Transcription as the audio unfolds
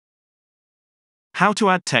How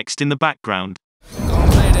to add text in the background.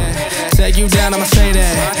 Take you down, I'ma say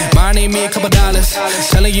that. Mine need me a couple dollars.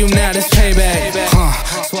 Telling you now this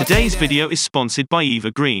payback. Today's video is sponsored by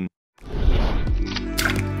Eva Green.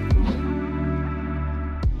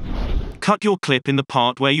 Cut your clip in the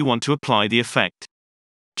part where you want to apply the effect.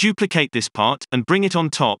 Duplicate this part and bring it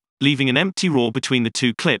on top, leaving an empty raw between the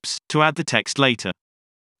two clips to add the text later.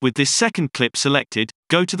 With this second clip selected,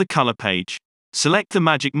 go to the color page. Select the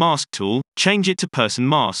magic mask tool, change it to person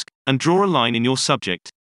mask, and draw a line in your subject.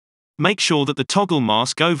 Make sure that the toggle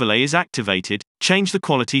mask overlay is activated, change the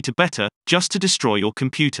quality to better, just to destroy your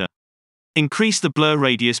computer. Increase the blur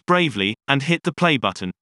radius bravely, and hit the play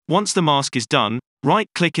button. Once the mask is done,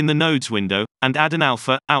 right-click in the nodes window, and add an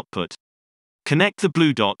alpha output. Connect the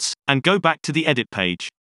blue dots, and go back to the edit page.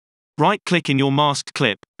 Right-click in your masked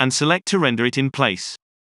clip, and select to render it in place.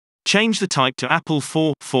 Change the type to Apple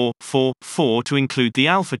 444 to include the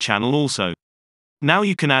alpha channel also. Now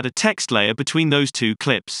you can add a text layer between those two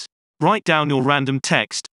clips. Write down your random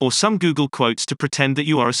text, or some Google quotes to pretend that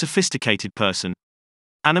you are a sophisticated person.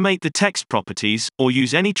 Animate the text properties, or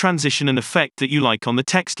use any transition and effect that you like on the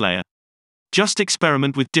text layer. Just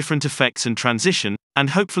experiment with different effects and transition,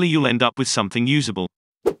 and hopefully you'll end up with something usable.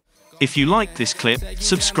 If you liked this clip,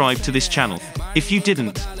 subscribe to this channel. If you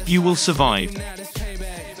didn't, you will survive.